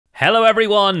Hello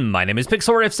everyone, my name is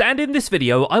Pixlriffs, and in this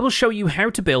video I will show you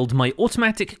how to build my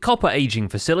automatic copper aging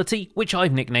facility, which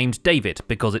I've nicknamed David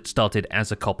because it started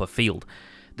as a copper field.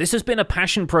 This has been a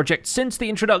passion project since the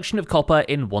introduction of copper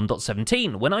in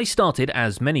 1.17, when I started,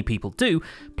 as many people do,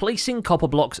 placing copper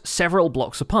blocks several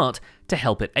blocks apart to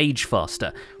help it age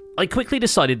faster. I quickly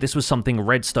decided this was something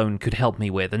Redstone could help me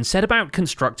with and set about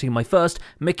constructing my first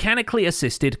mechanically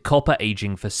assisted copper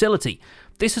aging facility.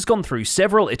 This has gone through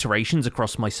several iterations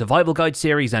across my Survival Guide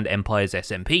series and Empire's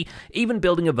SMP, even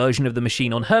building a version of the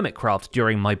machine on Hermitcraft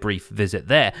during my brief visit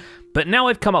there. But now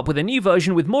I've come up with a new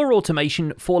version with more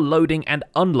automation for loading and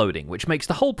unloading, which makes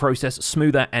the whole process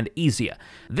smoother and easier.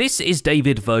 This is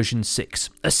David version 6.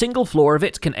 A single floor of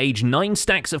it can age 9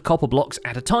 stacks of copper blocks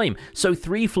at a time, so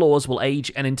 3 floors will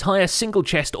age an entire single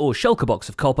chest or shulker box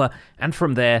of copper, and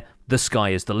from there, the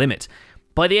sky is the limit.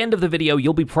 By the end of the video,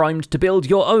 you'll be primed to build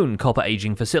your own copper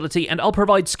aging facility, and I'll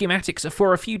provide schematics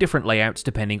for a few different layouts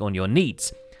depending on your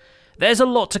needs. There's a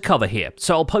lot to cover here,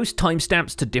 so I'll post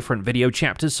timestamps to different video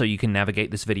chapters so you can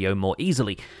navigate this video more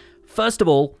easily. First of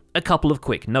all, a couple of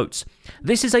quick notes.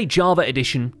 This is a Java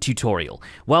Edition tutorial.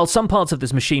 While some parts of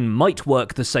this machine might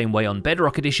work the same way on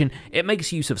Bedrock Edition, it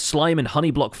makes use of slime and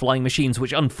honey block flying machines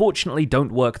which unfortunately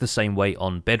don't work the same way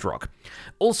on Bedrock.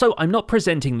 Also, I'm not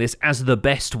presenting this as the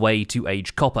best way to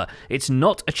age copper. It's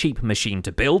not a cheap machine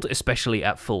to build, especially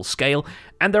at full scale,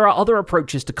 and there are other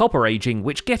approaches to copper aging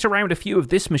which get around a few of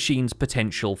this machine's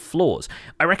potential flaws.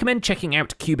 I recommend checking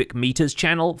out Cubic Meter's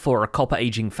channel for a copper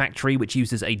aging factory which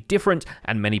uses a different,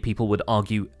 and many people would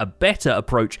argue a better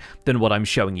approach than what I'm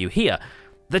showing you here.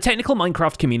 The technical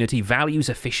Minecraft community values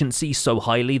efficiency so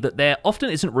highly that there often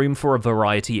isn't room for a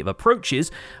variety of approaches,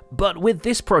 but with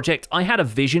this project I had a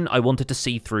vision I wanted to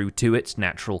see through to its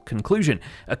natural conclusion,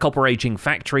 a copper aging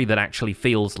factory that actually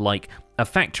feels like a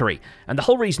factory. And the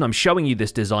whole reason I'm showing you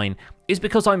this design is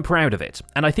because I'm proud of it,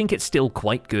 and I think it's still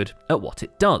quite good at what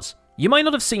it does. You might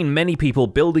not have seen many people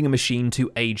building a machine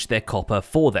to age their copper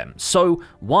for them, so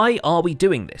why are we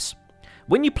doing this?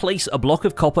 When you place a block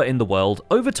of copper in the world,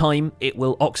 over time it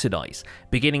will oxidize.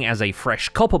 Beginning as a fresh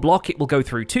copper block, it will go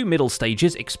through 2 middle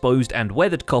stages, exposed and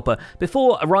weathered copper,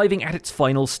 before arriving at its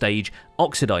final stage,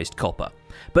 oxidized copper.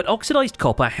 But oxidized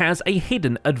copper has a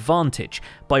hidden advantage.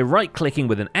 By right-clicking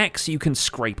with an axe, you can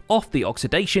scrape off the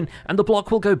oxidation and the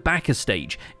block will go back a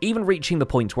stage, even reaching the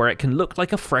point where it can look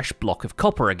like a fresh block of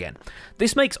copper again.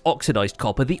 This makes oxidized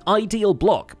copper the ideal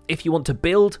block if you want to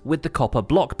build with the copper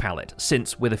block palette,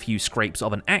 since with a few scrapes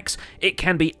of an axe, it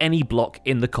can be any block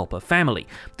in the copper family.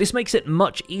 This makes it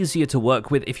much easier to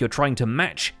work with if you're trying to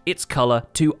match its color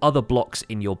to other blocks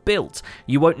in your build.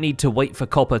 You won't need to wait for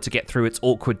copper to get through its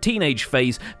awkward teenage phase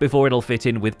before it'll fit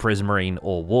in with prismarine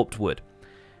or warped wood.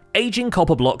 Aging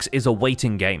copper blocks is a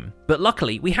waiting game, but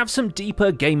luckily we have some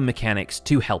deeper game mechanics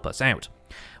to help us out.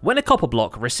 When a copper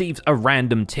block receives a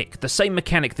random tick, the same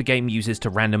mechanic the game uses to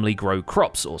randomly grow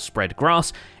crops or spread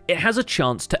grass, it has a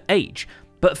chance to age.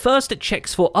 But first it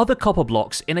checks for other copper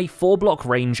blocks in a 4-block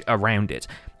range around it.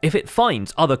 If it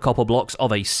finds other copper blocks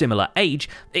of a similar age,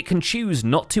 it can choose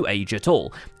not to age at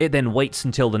all. It then waits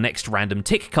until the next random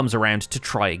tick comes around to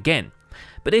try again.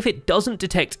 But if it doesn't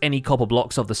detect any copper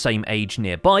blocks of the same age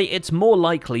nearby, it's more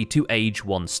likely to age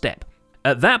 1 step.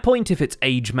 At that point, if its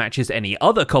age matches any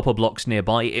other copper blocks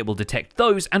nearby, it will detect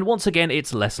those, and once again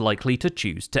it's less likely to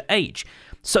choose to age.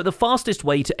 So the fastest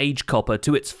way to age copper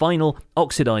to its final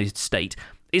oxidized state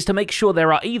is to make sure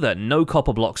there are either no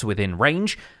copper blocks within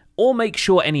range, or make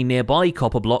sure any nearby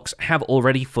copper blocks have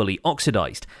already fully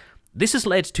oxidized. This has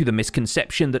led to the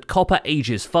misconception that copper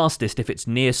ages fastest if it's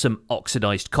near some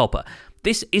oxidized copper.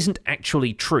 This isn't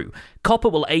actually true. Copper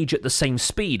will age at the same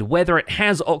speed whether it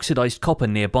has oxidized copper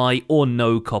nearby or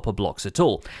no copper blocks at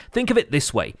all. Think of it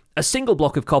this way: a single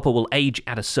block of copper will age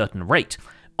at a certain rate.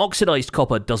 Oxidized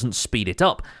copper doesn't speed it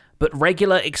up, but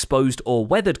regular exposed or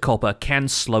weathered copper can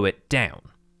slow it down.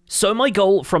 So my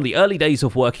goal from the early days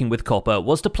of working with copper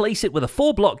was to place it with a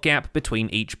 4-block gap between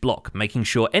each block, making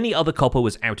sure any other copper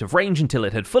was out of range until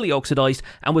it had fully oxidized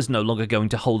and was no longer going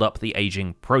to hold up the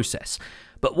aging process.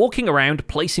 But walking around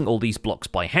placing all these blocks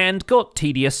by hand got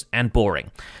tedious and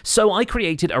boring. So I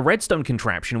created a redstone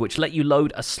contraption which let you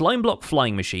load a slime block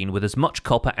flying machine with as much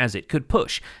copper as it could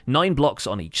push, 9 blocks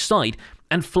on each side,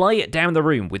 and fly it down the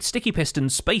room with sticky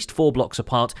pistons spaced 4 blocks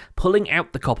apart, pulling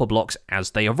out the copper blocks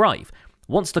as they arrive.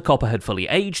 Once the copper had fully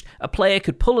aged, a player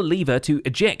could pull a lever to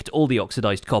eject all the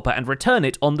oxidized copper and return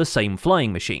it on the same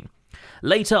flying machine.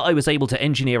 Later, I was able to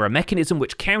engineer a mechanism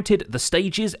which counted the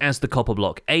stages as the copper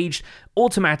block aged,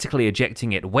 automatically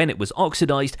ejecting it when it was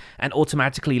oxidized, and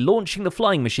automatically launching the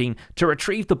flying machine to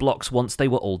retrieve the blocks once they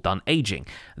were all done aging.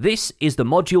 This is the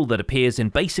module that appears in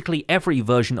basically every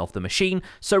version of the machine,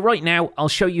 so right now I'll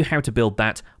show you how to build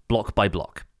that block by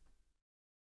block.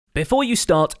 Before you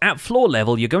start, at floor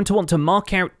level, you're going to want to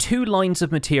mark out 2 lines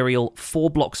of material 4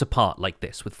 blocks apart, like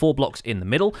this, with 4 blocks in the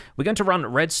middle. We're going to run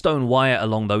redstone wire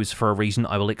along those for a reason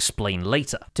I will explain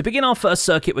later. To begin our first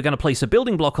circuit, we're going to place a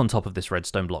building block on top of this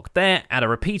redstone block there, add a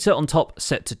repeater on top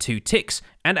set to 2 ticks,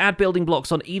 and add building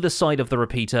blocks on either side of the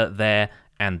repeater there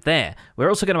and there. We're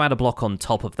also going to add a block on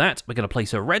top of that. We're going to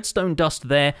place a redstone dust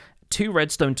there, 2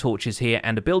 redstone torches here,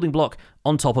 and a building block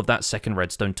on top of that second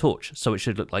redstone torch. So it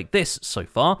should look like this so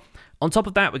far. On top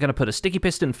of that, we're going to put a sticky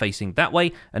piston facing that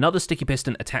way, another sticky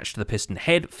piston attached to the piston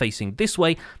head facing this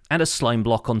way, and a slime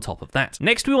block on top of that.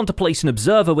 Next, we want to place an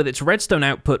observer with its redstone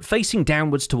output facing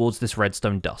downwards towards this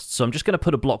redstone dust. So I'm just going to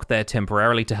put a block there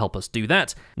temporarily to help us do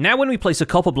that. Now, when we place a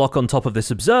copper block on top of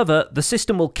this observer, the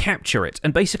system will capture it,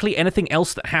 and basically anything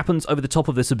else that happens over the top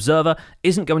of this observer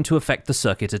isn't going to affect the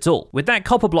circuit at all. With that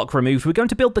copper block removed, we're going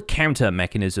to build the counter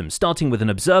mechanism, starting with an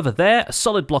observer there, a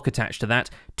solid block attached to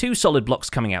that, 2 solid blocks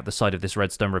coming out the side of this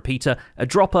redstone repeater, a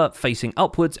dropper facing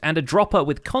upwards, and a dropper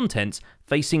with contents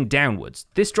facing downwards.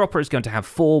 This dropper is going to have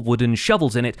 4 wooden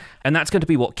shovels in it, and that's going to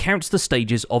be what counts the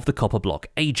stages of the copper block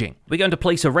aging. We're going to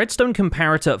place a redstone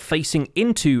comparator facing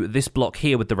into this block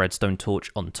here with the redstone torch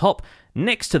on top.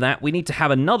 Next to that, we need to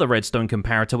have another redstone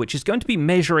comparator, which is going to be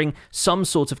measuring some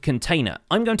sort of container.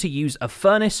 I'm going to use a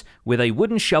furnace with a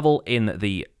wooden shovel in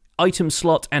the item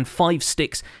slot and 5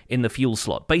 sticks in the fuel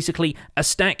slot. Basically, a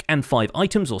stack and 5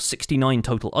 items, or 69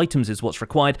 total items is what's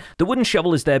required. The wooden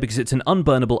shovel is there because it's an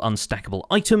unburnable, unstackable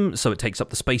item, so it takes up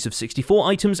the space of 64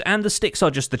 items, and the sticks are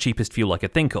just the cheapest fuel I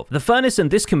could think of. The furnace and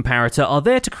this comparator are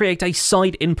there to create a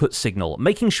side input signal,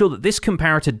 making sure that this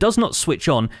comparator does not switch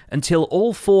on until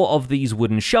all 4 of these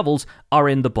wooden shovels are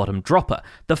in the bottom dropper.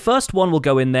 The first one will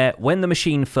go in there when the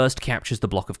machine first captures the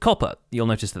block of copper. You'll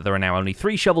notice that there are now only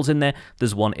 3 shovels in there.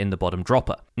 There's 1 in the bottom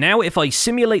dropper. Now, if I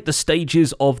simulate the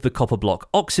stages of the copper block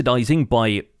oxidizing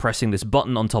by pressing this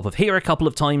button on top of here a couple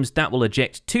of times, that will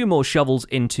eject 2 more shovels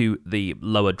into the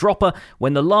lower dropper.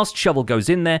 When the last shovel goes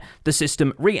in there, the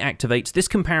system reactivates, this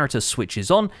comparator switches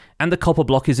on, and the copper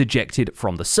block is ejected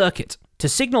from the circuit. To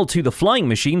signal to the flying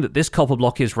machine that this copper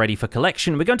block is ready for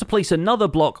collection, we're going to place another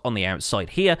block on the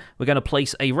outside here. We're going to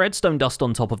place a redstone dust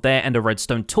on top of there and a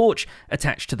redstone torch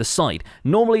attached to the side.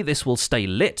 Normally this will stay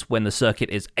lit when the circuit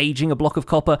is aging a block of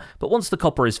copper, but once the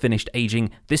copper is finished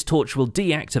aging, this torch will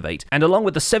deactivate. And along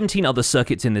with the 17 other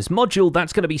circuits in this module,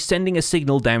 that's going to be sending a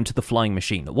signal down to the flying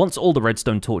machine. Once all the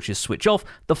redstone torches switch off,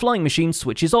 the flying machine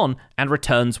switches on and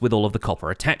returns with all of the copper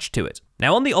attached to it.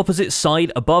 Now, on the opposite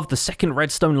side, above the second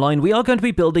redstone line, we are going to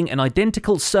be building an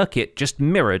identical circuit, just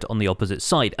mirrored on the opposite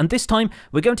side. And this time,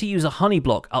 we're going to use a honey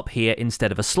block up here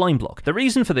instead of a slime block. The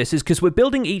reason for this is because we're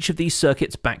building each of these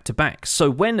circuits back to back.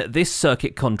 So when this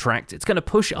circuit contracts, it's going to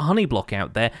push a honey block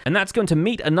out there, and that's going to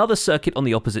meet another circuit on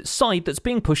the opposite side that's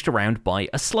being pushed around by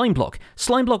a slime block.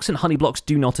 Slime blocks and honey blocks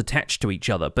do not attach to each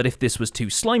other, but if this was 2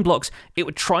 slime blocks, it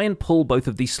would try and pull both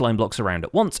of these slime blocks around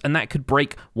at once, and that could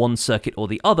break one circuit or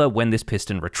the other when this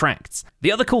piston retracts.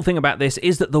 The other cool thing about this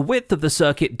is that the width of the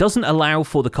circuit doesn't allow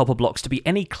for the copper blocks to be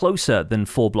any closer than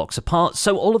 4 blocks apart,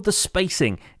 so all of the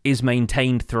spacing is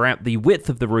maintained throughout the width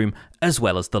of the room as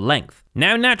well as the length.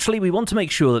 Now, naturally, we want to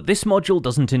make sure that this module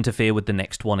doesn't interfere with the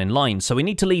next one in line, so we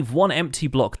need to leave 1 empty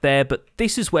block there, but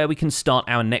this is where we can start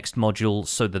our next module,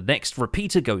 so the next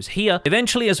repeater goes here.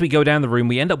 Eventually, as we go down the room,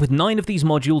 we end up with 9 of these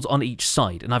modules on each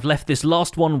side, and I've left this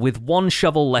last one with 1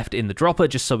 shovel left in the dropper,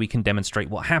 just so we can demonstrate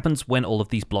what happens when all of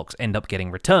these blocks end up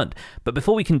getting returned. But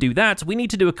before we can do that, we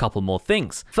need to do a couple more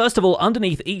things. First of all,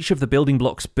 underneath each of the building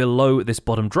blocks below this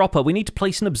bottom dropper, we need to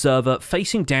place an observer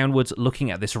facing downwards looking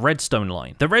at this redstone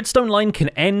line. The redstone line can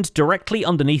end directly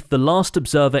underneath the last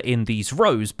observer in these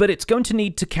rows, but it's going to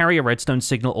need to carry a redstone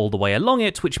signal all the way along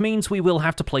it, which means we will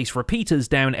have to place repeaters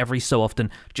down every so often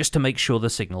just to make sure the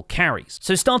signal carries.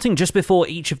 So starting just before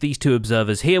each of these 2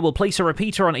 observers here, we'll place a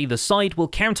repeater on either side, we'll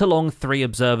count along 3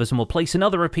 observers, and we'll place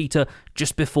another repeater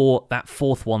just before that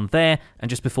 4th one there, and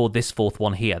just before this 4th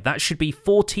one here. That should be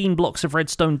 14 blocks of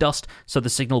redstone dust, so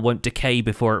the signal won't decay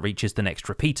before it reaches the next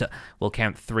repeater. We'll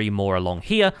count 3 more along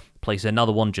here, place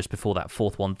another one just before that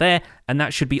fourth one there, and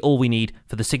that should be all we need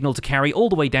for the signal to carry all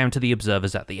the way down to the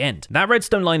observers at the end. That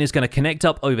redstone line is going to connect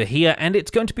up over here, and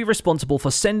it's going to be responsible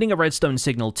for sending a redstone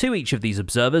signal to each of these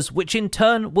observers, which in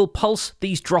turn will pulse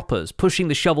these droppers, pushing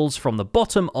the shovels from the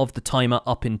bottom of the timer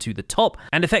up into the top,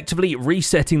 and effectively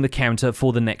resetting the counter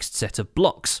for the next set of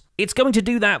blocks. It's going to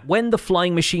do that when the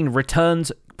flying machine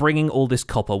returns, bringing all this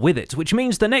copper with it, which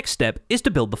means the next step is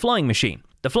to build the flying machine.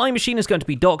 The flying machine is going to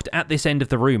be docked at this end of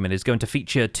the room and is going to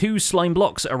feature 2 slime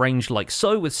blocks arranged like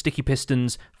so, with sticky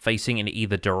pistons facing in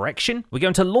either direction. We're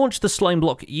going to launch the slime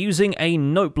block using a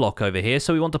note block over here,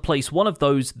 so we want to place one of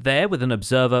those there with an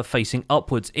observer facing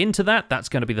upwards into that. That's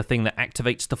going to be the thing that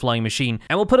activates the flying machine.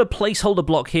 And we'll put a placeholder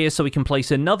block here so we can place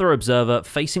another observer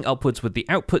facing upwards with the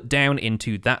output down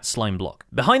into that slime block.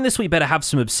 Behind this, we better have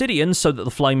some obsidian so that the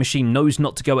flying machine knows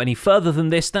not to go any further than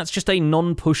this. That's just a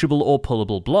non-pushable or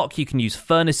pullable block. You can use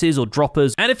furnaces or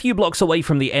droppers, and a few blocks away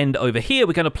from the end over here,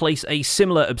 we're going to place a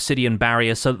similar obsidian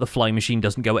barrier so that the flying machine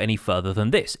doesn't go any further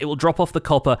than this. It will drop off the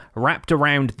copper wrapped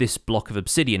around this block of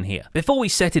obsidian here. Before we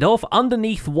set it off,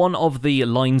 underneath one of the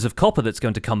lines of copper that's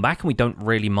going to come back, and we don't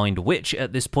really mind which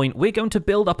at this point, we're going to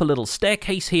build up a little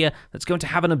staircase here that's going to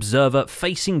have an observer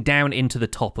facing down into the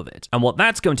top of it. And what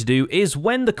that's going to do is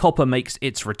when the copper makes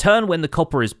its return, when the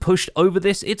copper is pushed over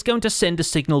this, it's going to send a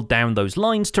signal down those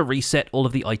lines to reset all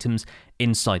of the items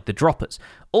inside the droppers.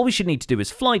 All we should need to do is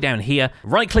fly down here,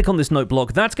 right-click on this note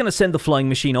block, that's going to send the flying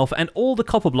machine off, and all the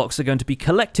copper blocks are going to be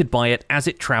collected by it as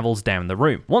it travels down the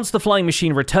room. Once the flying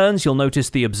machine returns, you'll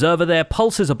notice the observer there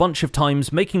pulses a bunch of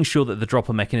times, making sure that the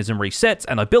dropper mechanism resets,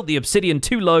 and I built the obsidian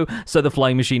too low, so the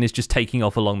flying machine is just taking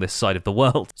off along this side of the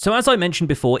world. So as I mentioned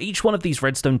before, each one of these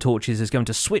redstone torches is going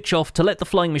to switch off to let the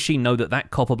flying machine know that that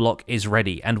copper block is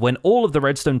ready, and when all of the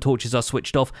redstone torches are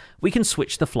switched off, we can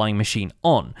switch the flying machine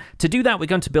on. To do that, we're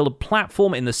going to build a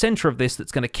platform in the center of this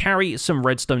that's going to carry some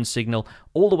redstone signal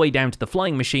all the way down to the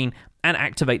flying machine and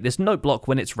activate this note block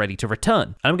when it's ready to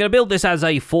return. And I'm going to build this as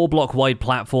a 4-block wide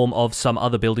platform of some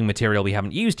other building material we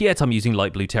haven't used yet. I'm using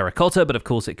light blue terracotta, but of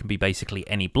course it can be basically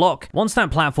any block. Once that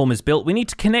platform is built, we need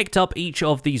to connect up each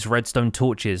of these redstone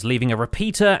torches, leaving a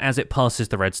repeater as it passes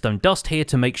the redstone dust here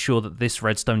to make sure that this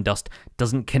redstone dust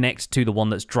doesn't connect to the one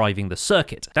that's driving the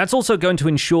circuit. That's also going to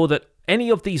ensure that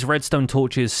any of these redstone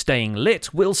torches staying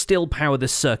lit will still power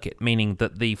this circuit, meaning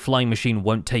that the flying machine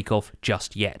won't take off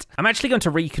just yet. I'm actually going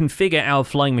to reconfigure our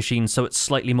flying machine so it's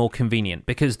slightly more convenient,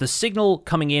 because the signal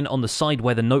coming in on the side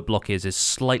where the note block is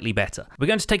slightly better. We're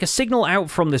going to take a signal out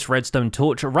from this redstone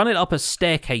torch, run it up a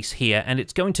staircase here, and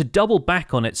it's going to double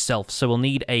back on itself, so we'll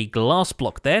need a glass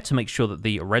block there to make sure that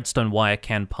the redstone wire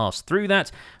can pass through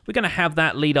that. We're going to have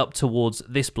that lead up towards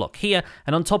this block here,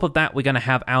 and on top of that, we're going to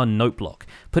have our note block.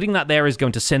 Putting that there is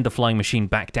going to send the flying machine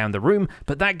back down the room,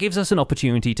 but that gives us an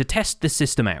opportunity to test this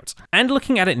system out. And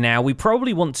looking at it now, we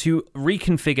probably want to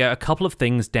reconfigure a couple of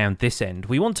things down this end.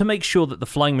 We want to make sure that the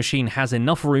flying machine has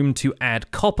enough room to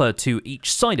add copper to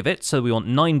each side of it, so we want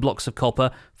 9 blocks of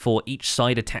copper for each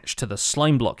side attached to the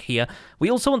slime block here.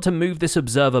 We also want to move this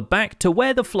observer back to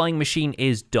where the flying machine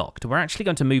is docked. We're actually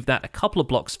going to move that a couple of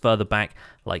blocks further back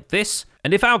like this.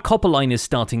 And if our copper line is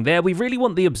starting there, we really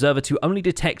want the observer to only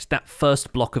detect that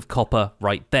first block of copper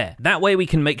right there. That way we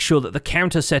can make sure that the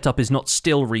counter setup is not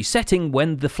still resetting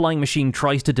when the flying machine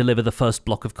tries to deliver the first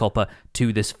block of copper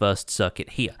to this first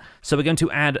circuit here. So we're going to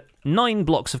add 9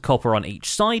 blocks of copper on each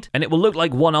side, and it will look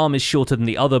like one arm is shorter than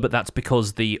the other, but that's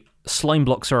because the slime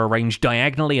blocks are arranged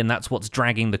diagonally, and that's what's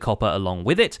dragging the copper along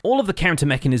with it. All of the counter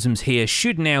mechanisms here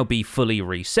should now be fully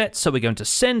reset, so we're going to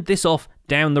send this off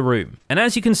down the room. And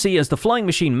as you can see, as the flying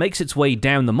machine makes its way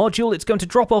down the module, it's going to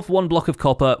drop off 1 block of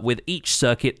copper with each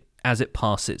circuit as it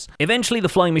passes. Eventually, the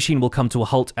flying machine will come to a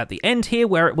halt at the end here,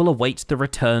 where it will await the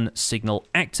return signal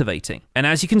activating. And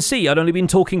as you can see, I'd only been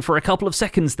talking for a couple of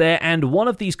seconds there, and one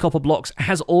of these copper blocks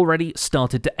has already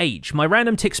started to age. My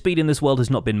random tick speed in this world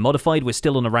has not been modified. We're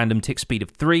still on a random tick speed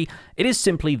of 3. It is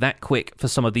simply that quick for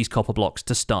some of these copper blocks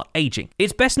to start aging.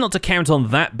 It's best not to count on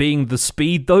that being the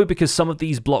speed, though, because some of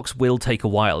these blocks will take a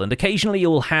while, and occasionally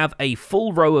you'll have a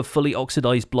full row of fully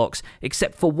oxidized blocks,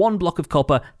 except for 1 block of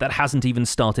copper that hasn't even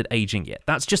started aging yet.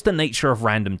 That's just the nature of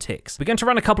random ticks. We're going to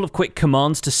run a couple of quick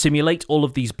commands to simulate all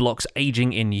of these blocks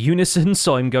aging in unison,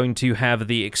 so I'm going to have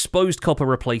the exposed copper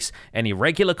replace any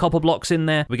regular copper blocks in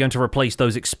there. We're going to replace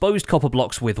those exposed copper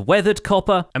blocks with weathered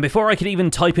copper, and before I could even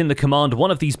type in the command,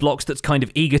 one of these blocks that's kind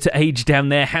of eager to age down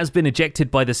there has been ejected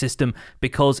by the system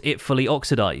because it fully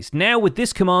oxidized. Now with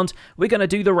this command, we're going to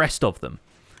do the rest of them.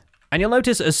 And you'll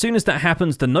notice as soon as that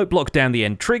happens, the note block down the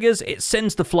end triggers, it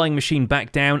sends the flying machine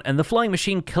back down, and the flying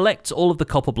machine collects all of the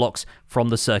copper blocks from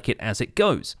the circuit as it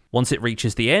goes. Once it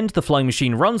reaches the end, the flying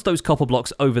machine runs those copper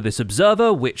blocks over this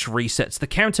observer, which resets the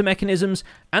counter mechanisms,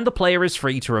 and the player is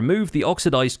free to remove the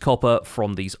oxidized copper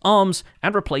from these arms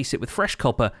and replace it with fresh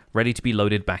copper ready to be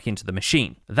loaded back into the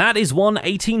machine. That is one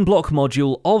 18-block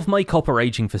module of my copper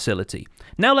aging facility.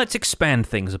 Now let's expand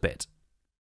things a bit.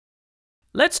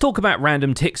 Let's talk about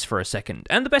random ticks for a second,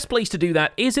 and the best place to do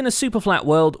that is in a super flat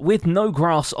world with no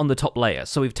grass on the top layer,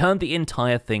 so we've turned the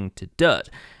entire thing to dirt.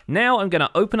 Now I'm going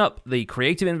to open up the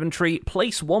creative inventory,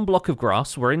 place one block of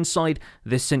grass, we're inside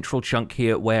this central chunk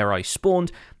here where I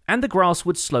spawned, and the grass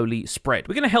would slowly spread.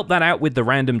 We're going to help that out with the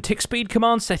random tick speed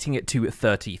command, setting it to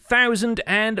 30,000,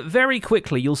 and very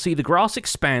quickly you'll see the grass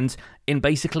expands in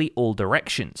basically all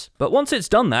directions. But once it's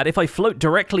done that, if I float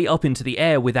directly up into the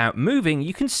air without moving,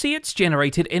 you can see it's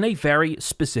generated in a very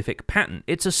specific pattern.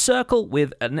 It's a circle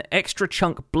with an extra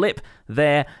chunk blip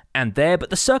there and there,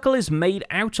 but the circle is made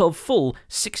out of full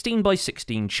 16 by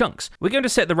 16 chunks. We're going to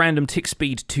set the random tick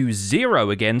speed to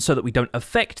 0 again so that we don't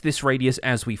affect this radius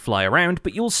as we fly around,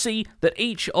 but you'll see that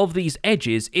each of these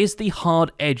edges is the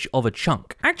hard edge of a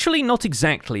chunk. Actually, not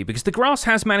exactly, because the grass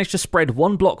has managed to spread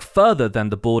one block further than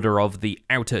the border of the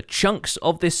outer chunks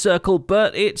of this circle,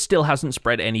 but it still hasn't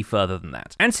spread any further than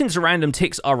that. And since random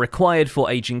ticks are required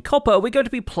for aging copper, we're going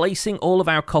to be placing all of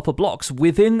our copper blocks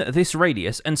within this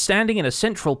radius and standing in a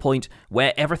central point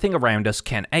where everything around us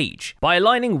can age. By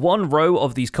aligning one row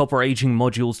of these copper aging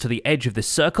modules to the edge of this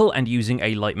circle and using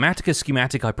a Litematica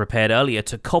schematic I prepared earlier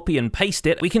to copy and paste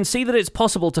it, we can see that it's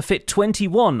possible to fit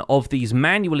 21 of these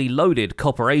manually loaded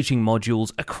copper aging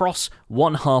modules across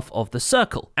one half of the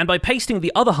circle. And by pasting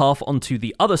the other half onto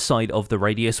the other side of the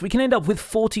radius, we can end up with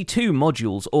 42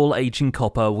 modules all aging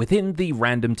copper within the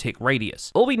random tick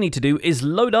radius. All we need to do is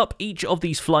load up each of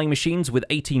these flying machines with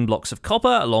 18 blocks of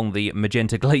copper along the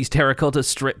magenta glazed terracotta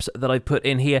strips that I put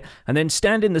in here, and then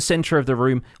stand in the center of the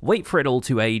room, wait for it all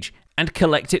to age, and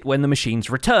collect it when the machines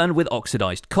return with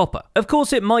oxidized copper. Of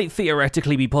course, it might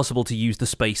theoretically be possible to use the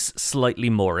space slightly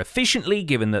more efficiently,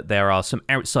 given that there are some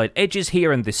outside edges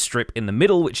here and this strip in the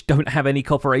middle which don't have any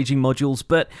copper aging modules,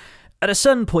 but at a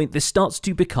certain point, this starts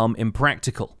to become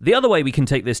impractical. The other way we can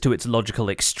take this to its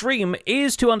logical extreme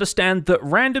is to understand that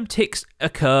random ticks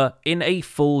occur in a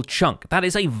full chunk. That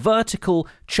is a vertical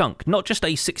chunk, not just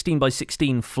a 16 by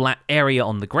 16 flat area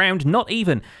on the ground, not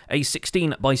even a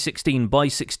 16 by 16 by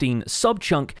 16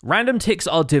 sub-chunk. Random ticks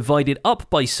are divided up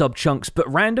by sub-chunks, but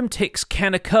random ticks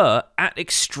can occur at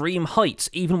extreme heights,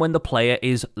 even when the player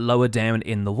is lower down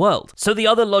in the world. So the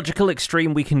other logical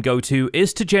extreme we can go to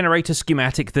is to generate a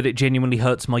schematic that it genuinely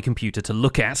hurts my computer to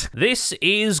look at. This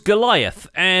is Goliath,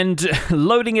 and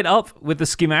loading it up with the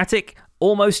schematic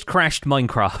almost crashed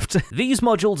Minecraft. These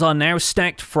modules are now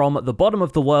stacked from the bottom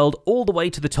of the world all the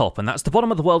way to the top, and that's the bottom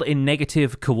of the world in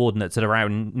negative coordinates at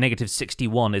around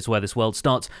 -61 is where this world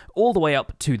starts, all the way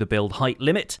up to the build height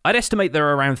limit. I'd estimate there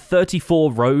are around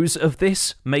 34 rows of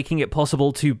this, making it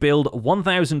possible to build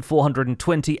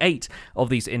 1,428 of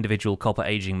these individual copper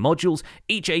aging modules.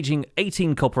 Each aging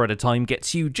 18 copper at a time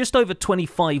gets you just over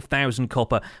 25,000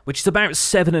 copper, which is about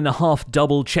 7.5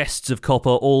 double chests of copper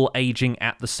all aging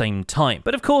at the same time.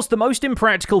 But of course, the most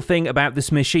impractical thing about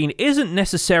this machine isn't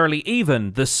necessarily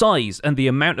even the size and the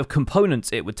amount of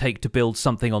components it would take to build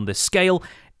something on this scale.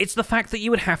 It's the fact that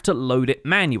you would have to load it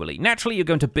manually. Naturally, you're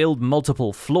going to build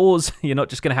multiple floors. You're not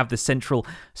just going to have this central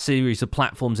series of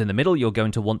platforms in the middle. You're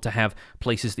going to want to have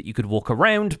places that you could walk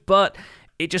around, but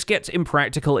it just gets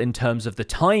impractical in terms of the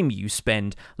time you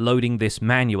spend loading this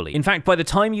manually. In fact, by the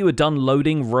time you were done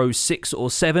loading row 6 or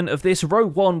 7 of this, row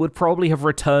 1 would probably have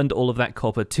returned all of that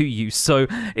copper to you, so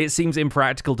it seems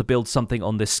impractical to build something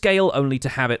on this scale, only to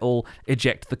have it all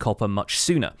eject the copper much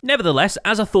sooner. Nevertheless,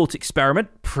 as a thought experiment,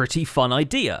 pretty fun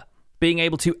idea. Being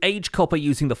able to age copper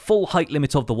using the full height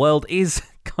limit of the world is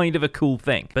kind of a cool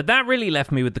thing. But that really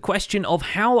left me with the question of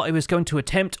how I was going to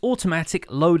attempt automatic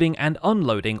loading and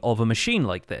unloading of a machine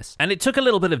like this. And it took a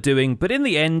little bit of doing, but in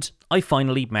the end, I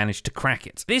finally managed to crack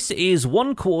it. This is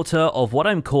 1/4 of what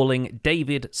I'm calling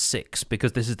David 6,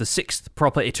 because this is the 6th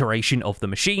proper iteration of the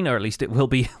machine, or at least it will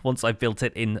be once I've built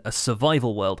it in a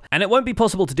survival world. And it won't be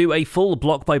possible to do a full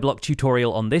block-by-block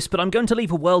tutorial on this, but I'm going to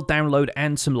leave a world download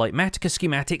and some Litematica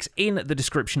schematics in the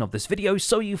description of this video,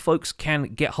 so you folks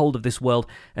can get hold of this world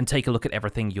and take a look at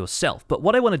everything yourself. But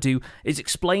what I want to do is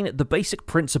explain the basic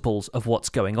principles of what's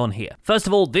going on here. First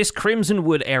of all, this crimson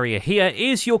wood area here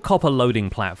is your copper loading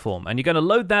platform, and you're going to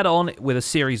load that on with a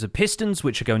series of pistons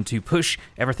which are going to push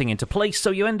everything into place,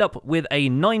 so you end up with a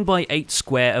 9x8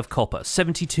 square of copper,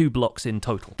 72 blocks in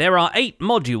total. There are 8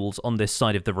 modules on this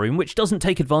side of the room, which doesn't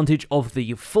take advantage of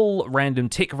the full random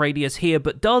tick radius here,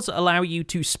 but does allow you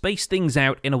to space things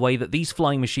out in a way that these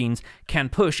flying machines can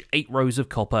push 8 rows of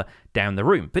copper down the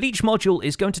room. But each module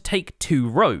is going to take 2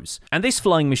 rows, and this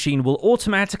flying machine will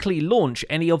automatically launch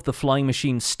any of the flying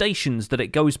machine stations that it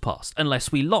goes past,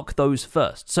 unless we lock those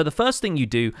first. So the first thing you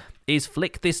do is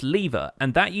flick this lever,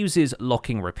 and that uses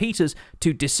locking repeaters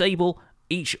to disable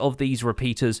each of these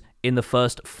repeaters in the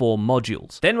first 4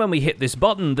 modules. Then when we hit this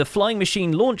button, the flying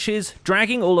machine launches,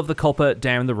 dragging all of the copper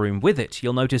down the room with it.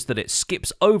 You'll notice that it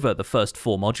skips over the first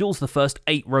 4 modules. The first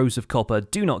 8 rows of copper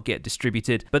do not get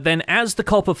distributed. But then as the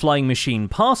copper flying machine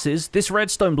passes, this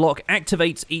redstone block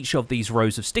activates each of these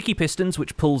rows of sticky pistons,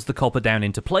 which pulls the copper down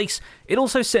into place. It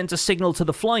also sends a signal to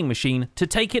the flying machine to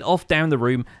take it off down the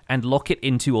room and lock it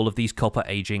into all of these copper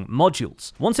aging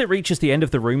modules. Once it reaches the end of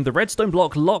the room, the redstone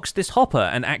block locks this hopper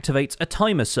and activates a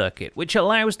timer circuit, which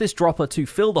allows this dropper to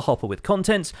fill the hopper with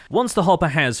contents. Once the hopper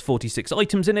has 46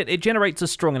 items in it, it generates a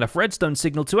strong enough redstone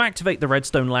signal to activate the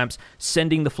redstone lamps,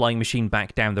 sending the flying machine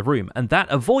back down the room, and that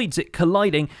avoids it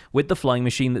colliding with the flying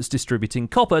machine that's distributing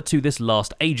copper to this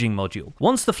last aging module.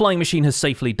 Once the flying machine has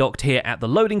safely docked here at the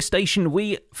loading station,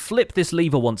 we flip this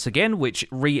lever once again, which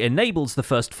re-enables the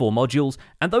first 4 modules,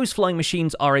 and those flying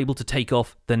machines are able to take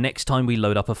off the next time we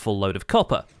load up a full load of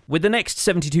copper. With the next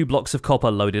 72 blocks of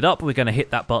copper loaded up, we're going to hit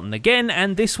that button again,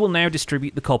 and this will now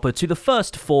distribute the copper to the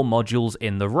first 4 modules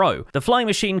in the row. The flying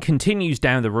machine continues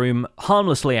down the room,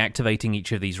 harmlessly activating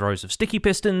each of these rows of sticky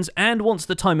pistons, and once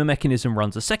the timer mechanism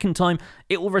runs a second time,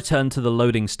 it will return to the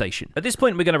loading station. At this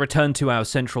point, we're going to return to our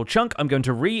central chunk. I'm going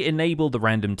to re-enable the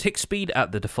random tick speed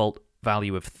at the default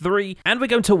value of 3, and we're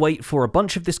going to wait for a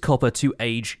bunch of this copper to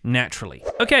age naturally.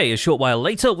 Okay, a short while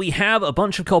later, we have a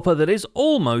bunch of copper that is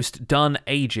almost done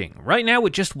aging. Right now, we're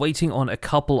just waiting on a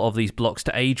couple of these blocks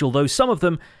to age, although some of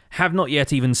them have not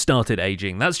yet even started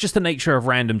aging. That's just the nature of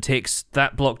random ticks.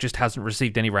 That block just hasn't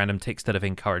received any random ticks that have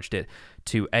encouraged it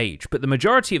to age. But the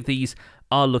majority of these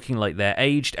are looking like they're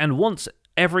aged, and once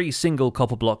every single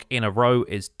copper block in a row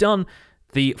is done,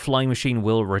 the flying machine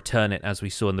will return it, as we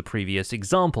saw in the previous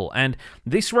example. And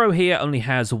this row here only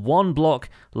has 1 block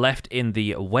left in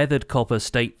the weathered copper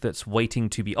state that's waiting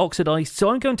to be oxidized, so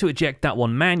I'm going to eject that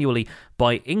one manually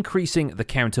by increasing the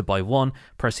counter by 1,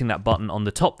 pressing that button on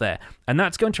the top there. And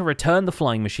that's going to return the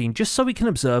flying machine just so we can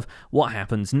observe what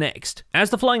happens next. As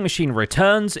the flying machine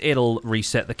returns, it'll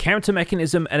reset the counter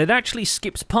mechanism, and it actually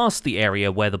skips past the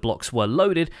area where the blocks were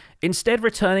loaded, instead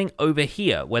returning over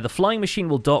here, where the flying machine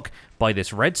will dock by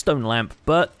this redstone lamp,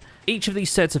 but each of these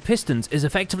sets of pistons is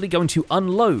effectively going to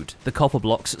unload the copper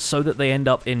blocks so that they end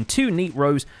up in 2 neat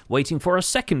rows waiting for a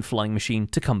second flying machine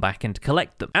to come back and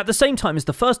collect them. At the same time as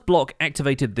the first block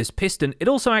activated this piston, it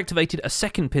also activated a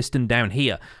second piston down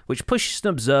here, which pushes an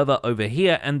observer over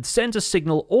here and sends a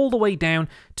signal all the way down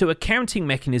to a counting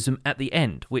mechanism at the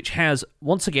end, which has,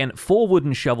 once again, 4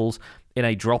 wooden shovels in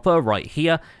a dropper right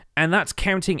here, and that's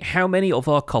counting how many of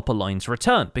our copper lines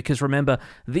return, because remember,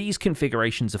 these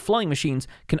configurations of flying machines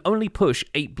can only push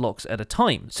 8 blocks at a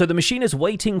time. So the machine is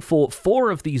waiting for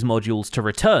 4 of these modules to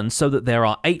return so that there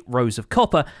are 8 rows of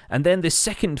copper, and then this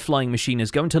second flying machine is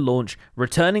going to launch,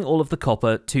 returning all of the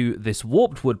copper to this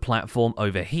warped wood platform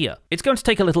over here. It's going to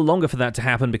take a little longer for that to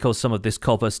happen because some of this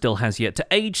copper still has yet to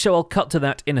age, so I'll cut to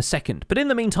that in a second. But in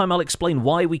the meantime, I'll explain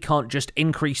why we can't just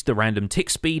increase the random tick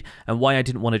speed, and why I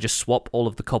didn't want to just swap all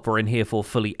of the copper in here for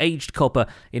fully aged copper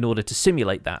in order to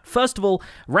simulate that. First of all,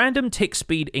 random tick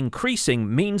speed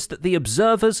increasing means that the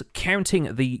observers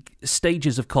counting the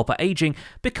stages of copper aging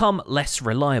become less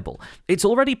reliable. It's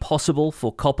already possible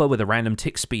for copper with a random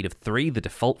tick speed of 3, the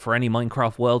default for any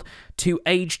Minecraft world, to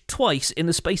age twice in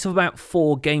the space of about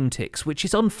 4 game ticks, which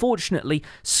is unfortunately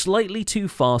slightly too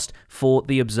fast for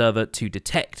the observer to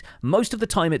detect. Most of the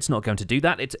time it's not going to do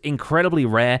that. It's incredibly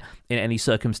rare in any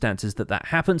circumstances that that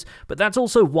happens, but that's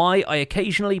also why I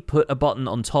occasionally put a button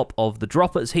on top of the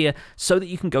droppers here so that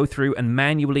you can go through and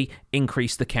manually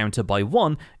increase the counter by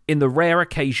 1 in the rare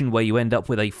occasion where you end up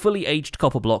with a fully aged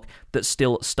copper block that's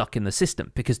still stuck in the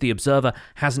system, because the observer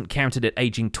hasn't counted it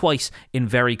aging twice in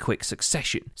very quick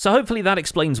succession. So hopefully that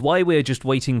explains why we're just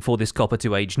waiting for this copper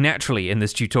to age naturally in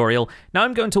this tutorial. Now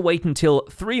I'm going to wait until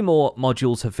 3 more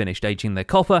modules have finished aging their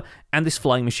copper, and this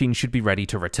flying machine should be ready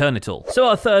to return it all. So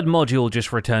our third module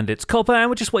just returned its copper, and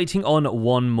we're just waiting on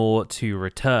 1 more to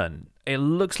return. it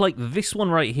looks like this one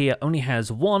right here only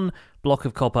has one block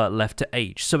of copper left to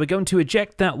age. So we're going to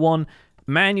eject that one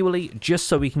manually, just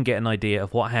so we can get an idea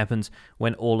of what happens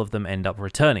when all of them end up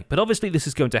returning. But obviously this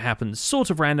is going to happen sort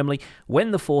of randomly.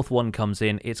 When the fourth one comes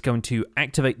in, it's going to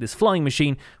activate this flying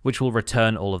machine, which will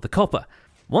return all of the copper.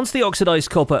 Once the oxidized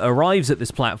copper arrives at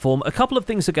this platform, a couple of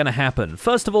things are going to happen.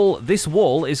 First of all, this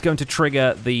wall is going to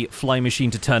trigger the flying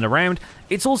machine to turn around.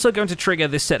 It's also going to trigger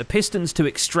this set of pistons to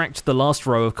extract the last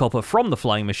row of copper from the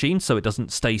flying machine so it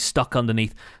doesn't stay stuck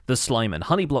underneath the slime and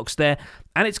honey blocks there.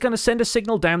 And it's going to send a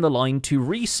signal down the line to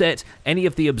reset any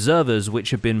of the observers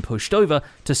which have been pushed over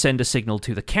to send a signal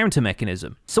to the counter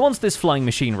mechanism. So once this flying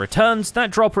machine returns,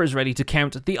 that dropper is ready to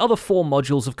count the other 4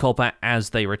 modules of copper as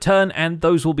they return, and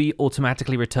those will be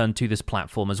automatically returned to this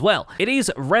platform as well. It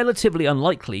is relatively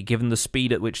unlikely, given the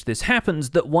speed at which this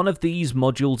happens, that one of these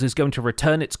modules is going to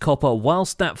return its copper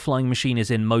whilst that flying machine is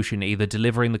in motion, either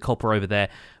delivering the copper over there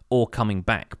or coming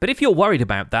back. But if you're worried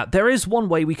about that, there is one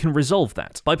way we can resolve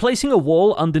that. By placing a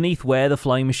wall underneath where the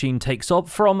flying machine takes off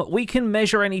from, we can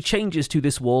measure any changes to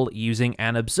this wall using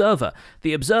an observer.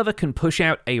 The observer can push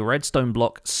out a redstone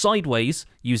block sideways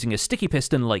using a sticky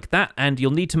piston like that, and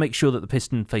you'll need to make sure that the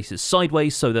piston faces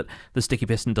sideways so that the sticky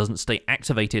piston doesn't stay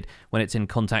activated when it's in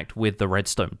contact with the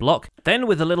redstone block. Then,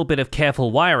 with a little bit of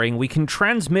careful wiring, we can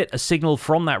transmit a signal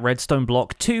from that redstone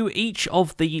block to each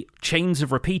of the chains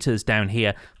of repeaters down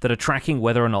here that are tracking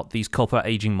whether or not these copper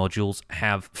aging modules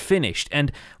have finished.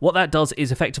 And what that does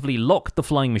is effectively lock the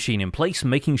flying machine in place,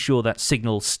 making sure that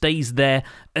signal stays there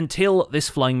until this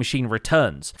flying machine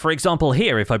returns. For example,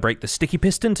 here, if I break the sticky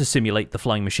piston to simulate the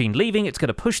flying machine leaving, it's going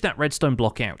to push that redstone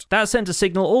block out. That sends a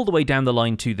signal all the way down the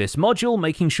line to this module,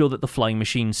 making sure that the flying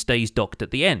machine stays docked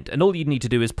at the end. And all you need to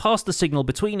do is pass the signal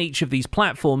between each of these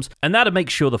platforms, and that'll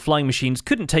make sure the flying machines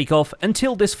couldn't take off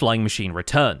until this flying machine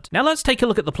returned. Now let's take a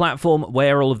look at the platform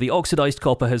where all of the oxidized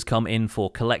copper has come in for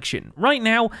collection. Right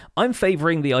now, I'm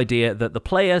favoring the idea that the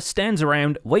player stands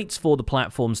around, waits for the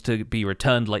platforms to be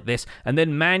returned like this, and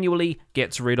then manually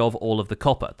gets rid of all of the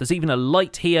copper. There's even a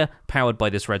light here powered by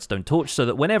this redstone torch, so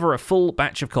that whenever a full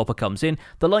batch of copper comes in,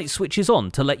 the light switches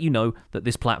on to let you know that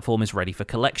this platform is ready for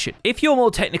collection. If you're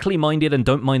more technically minded and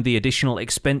don't mind the additional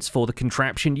expense for the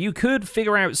contraption, you could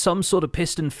figure out some sort of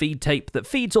piston feed tape that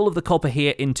feeds all of the copper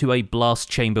here into a blast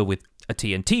chamber with a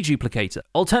TNT duplicator.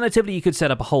 Alternatively, you could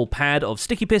set up a whole pad of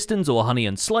sticky pistons or honey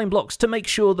and slime blocks to make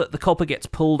sure that the copper gets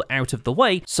pulled out of the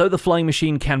way so the flying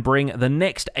machine can bring the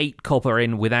next 8 copper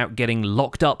in without getting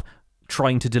locked up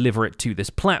trying to deliver it to this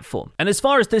platform. And as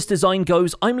far as this design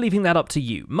goes, I'm leaving that up to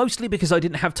you, mostly because I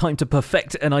didn't have time to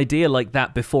perfect an idea like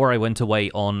that before I went away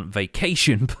on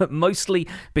vacation, but mostly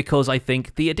because I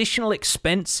think the additional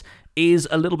expense is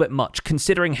a little bit much,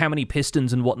 considering how many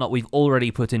pistons and whatnot we've already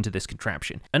put into this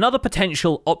contraption. Another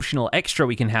potential optional extra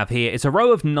we can have here is a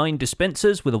row of 9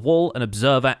 dispensers with a wall, an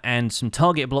observer, and some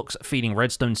target blocks feeding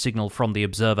redstone signal from the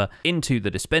observer into the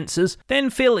dispensers. Then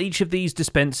fill each of these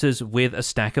dispensers with a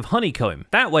stack of honeycomb.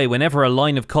 That way, whenever a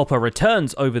line of copper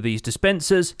returns over these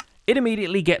dispensers, it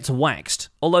immediately gets waxed,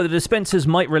 although the dispensers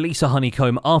might release a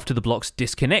honeycomb after the blocks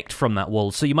disconnect from that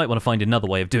wall, so you might want to find another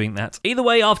way of doing that. Either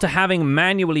way, after having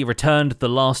manually returned the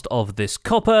last of this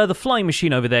copper, the flying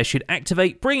machine over there should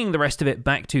activate, bringing the rest of it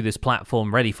back to this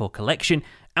platform ready for collection,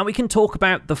 and we can talk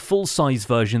about the full-size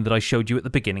version that I showed you at the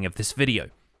beginning of this video.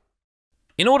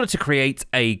 In order to create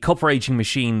a copper aging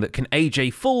machine that can age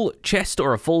a full chest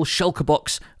or a full shulker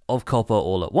box of copper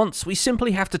all at once, we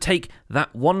simply have to take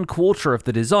that 1/4 of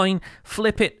the design,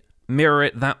 flip it, mirror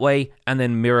it that way, and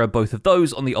then mirror both of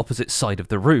those on the opposite side of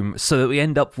the room, so that we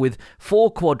end up with 4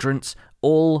 quadrants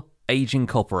all aging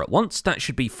copper at once. That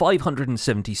should be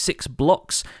 576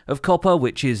 blocks of copper,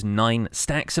 which is 9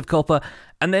 stacks of copper,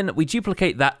 and then we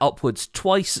duplicate that upwards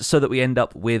twice so that we end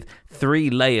up with 3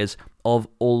 layers of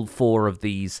all 4 of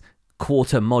these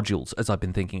quarter modules, as I've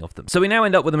been thinking of them. So we now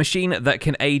end up with a machine that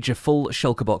can age a full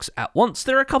shulker box at once.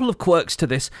 There are a couple of quirks to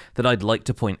this that I'd like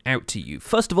to point out to you.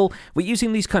 First of all, we're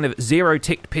using these kind of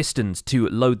zero-ticked pistons to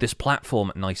load this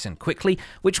platform nice and quickly,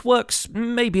 which works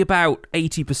maybe about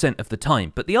 80% of the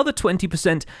time. But the other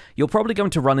 20%, you're probably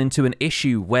going to run into an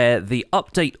issue where the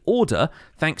update order,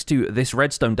 thanks to this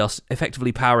redstone dust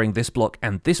effectively powering this block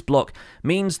and this block,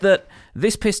 means that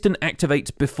this piston activates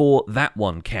before that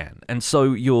one can. And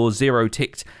so your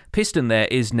zero-ticked piston there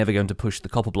is never going to push the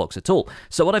copper blocks at all.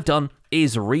 So what I've done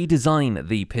is redesign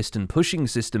the piston pushing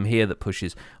system here that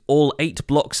pushes all 8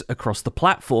 blocks across the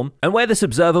platform, and where this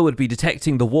observer would be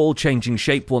detecting the wall changing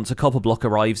shape once a copper block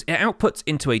arrives, it outputs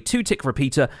into a 2-tick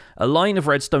repeater, a line of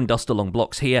redstone dust along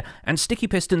blocks here, and sticky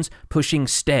pistons pushing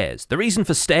stairs. The reason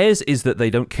for stairs is that they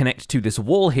don't connect to this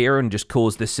wall here and just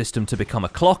cause this system to become a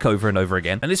clock over and over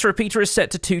again. And this repeater is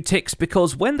set to 2 ticks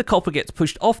because when the copper gets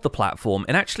pushed off the platform,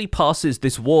 it actually passes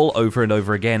this wall over and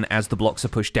over again as the blocks are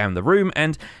pushed down the room,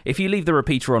 and if you leave the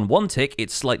repeater on 1 tick,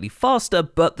 it's slightly faster,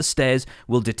 but the stairs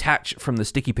will detach from the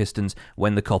sticky pistons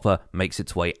when the copper makes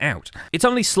its way out. It's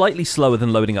only slightly slower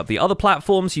than loading up the other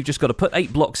platforms. You've just got to put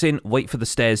 8 blocks in, wait for the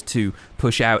stairs to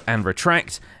push out and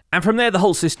retract, and from there the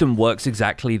whole system works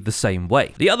exactly the same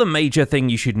way. The other major thing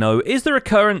you should know is the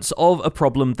recurrence of a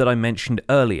problem that I mentioned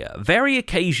earlier. Very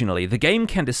occasionally, the game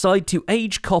can decide to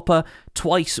age copper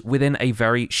twice within a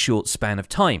very short span of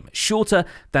time, shorter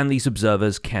than these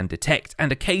observers can detect,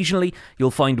 and occasionally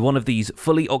you'll find one of these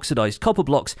fully oxidized copper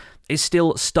blocks is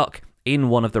still stuck in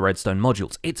one of the redstone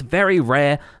modules. It's very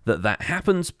rare that that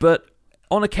happens, but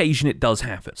on occasion it does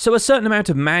happen. So a certain amount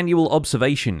of manual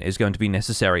observation is going to be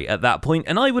necessary at that point,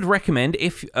 and I would recommend,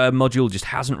 if a module just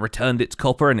hasn't returned its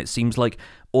copper and it seems like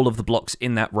all of the blocks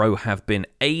in that row have been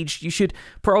aged, you should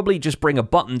probably just bring a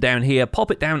button down here,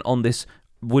 pop it down on this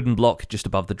wooden block just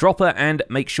above the dropper, and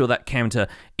make sure that counter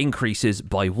increases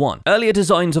by 1. Earlier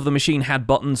designs of the machine had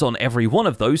buttons on every one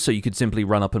of those, so you could simply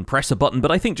run up and press a button, but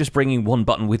I think just bringing one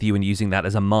button with you and using that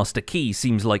as a master key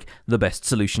seems like the best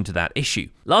solution to that issue.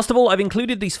 Last of all, I've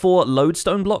included these 4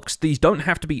 lodestone blocks. These don't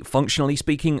have to be, functionally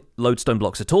speaking, lodestone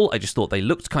blocks at all. I just thought they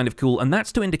looked kind of cool, and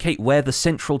that's to indicate where the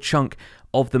central chunk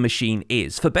of the machine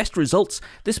is. For best results,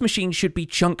 this machine should be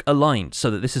chunk aligned,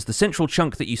 so that this is the central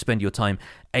chunk that you spend your time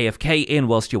AFK in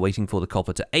whilst you're waiting for the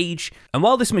copper to age. And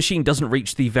while this machine doesn't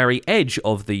reach the very edge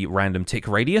of the random tick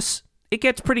radius, it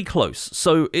gets pretty close,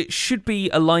 so it should be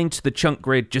aligned to the chunk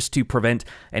grid just to prevent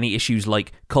any issues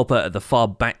like copper at the far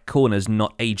back corners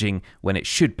not aging when it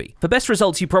should be. For best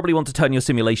results, you probably want to turn your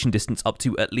simulation distance up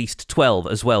to at least 12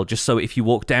 as well, just so if you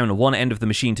walk down one end of the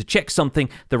machine to check something,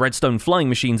 the redstone flying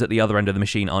machines at the other end of the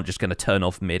machine aren't just going to turn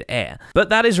off mid-air. But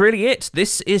that is really it.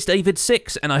 This is David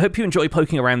 6, and I hope you enjoy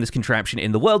poking around this contraption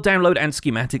in the world download and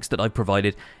schematics that I've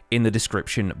provided in the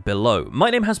description below. My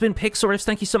name has been Pixlriffs.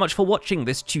 Thank you so much for watching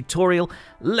this tutorial.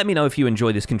 Let me know if you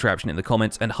enjoy this contraption in the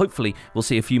comments, and hopefully we'll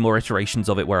see a few more iterations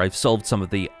of it where I've solved some of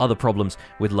the other problems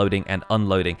with loading and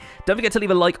unloading. Don't forget to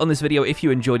leave a like on this video if you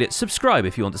enjoyed it, subscribe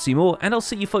if you want to see more, and I'll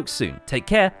see you folks soon. Take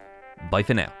care, bye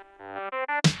for now.